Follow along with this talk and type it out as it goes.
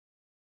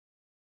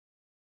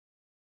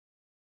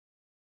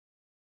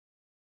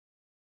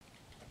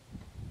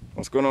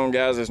What's going on,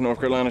 guys? It's North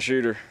Carolina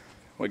Shooter.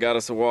 We got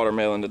us a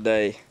watermelon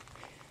today,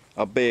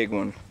 a big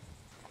one,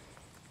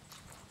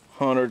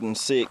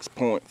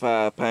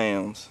 106.5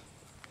 pounds.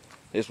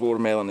 This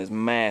watermelon is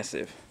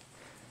massive.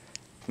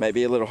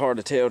 Maybe a little hard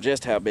to tell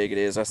just how big it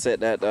is. I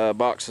set that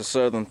box of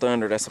Southern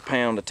Thunder, that's a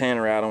pound of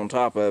Tannerite on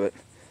top of it.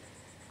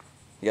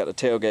 You got the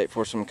tailgate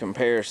for some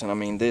comparison. I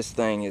mean, this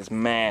thing is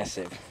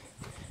massive.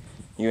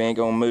 You ain't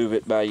gonna move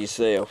it by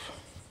yourself.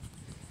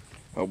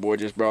 Old boy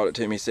just brought it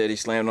to me, said he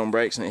slammed on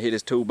brakes and it hit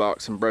his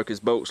toolbox and broke his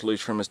bolts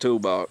loose from his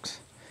toolbox.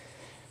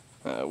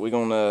 We're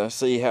gonna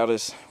see how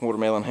this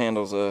watermelon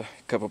handles a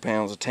couple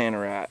pounds of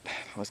Tannerite.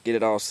 Let's get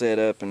it all set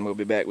up and we'll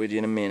be back with you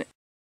in a minute.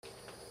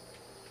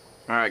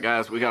 Alright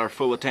guys, we got her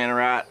full of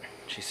Tannerite.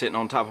 She's sitting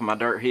on top of my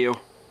dirt hill.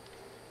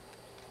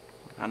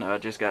 I know I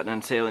just got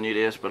done telling you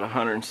this, but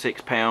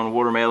 106-pound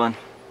watermelon.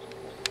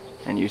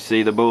 And you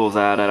see the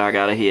bullseye that I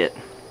got to hit.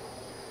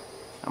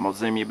 I'm gonna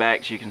zoom you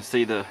back so you can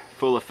see the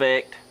full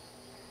effect.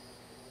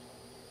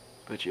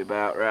 Put you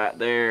about right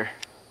there.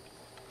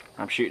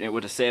 I'm shooting it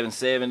with a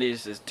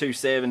 770s. It's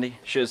 270.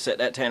 Should set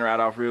that Tannerite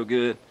off real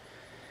good.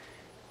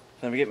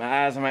 Let me get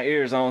my eyes and my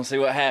ears on and see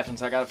what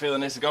happens. I got a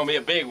feeling this is gonna be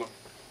a big one.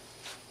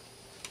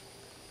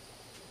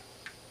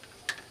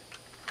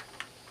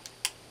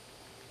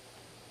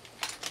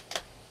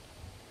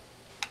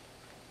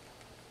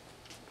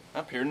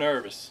 I'm pure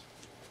nervous.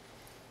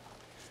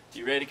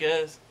 You ready,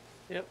 cuz?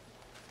 Yep.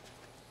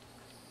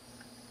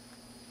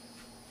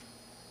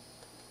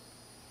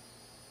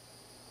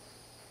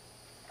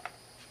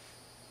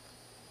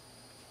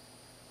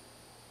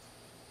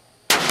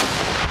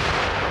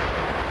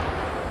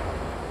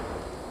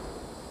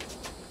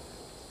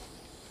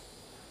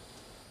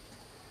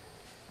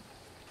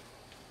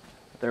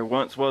 There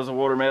once was a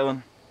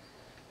watermelon.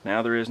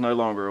 Now there is no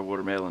longer a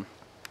watermelon.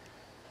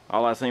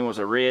 All I seen was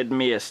a red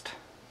mist.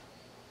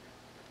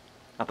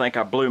 I think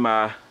I blew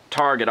my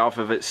target off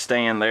of its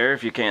stand there,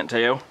 if you can't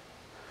tell.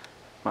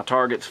 My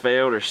targets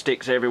failed, there's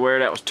sticks everywhere.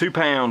 That was 2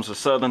 pounds of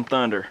Southern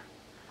Thunder.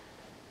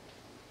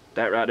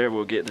 That right there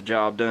will get the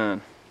job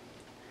done.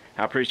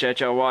 I appreciate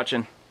y'all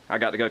watching. I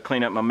got to go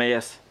clean up my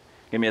mess.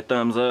 Give me a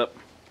thumbs up.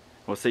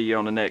 We'll see you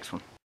on the next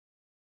one.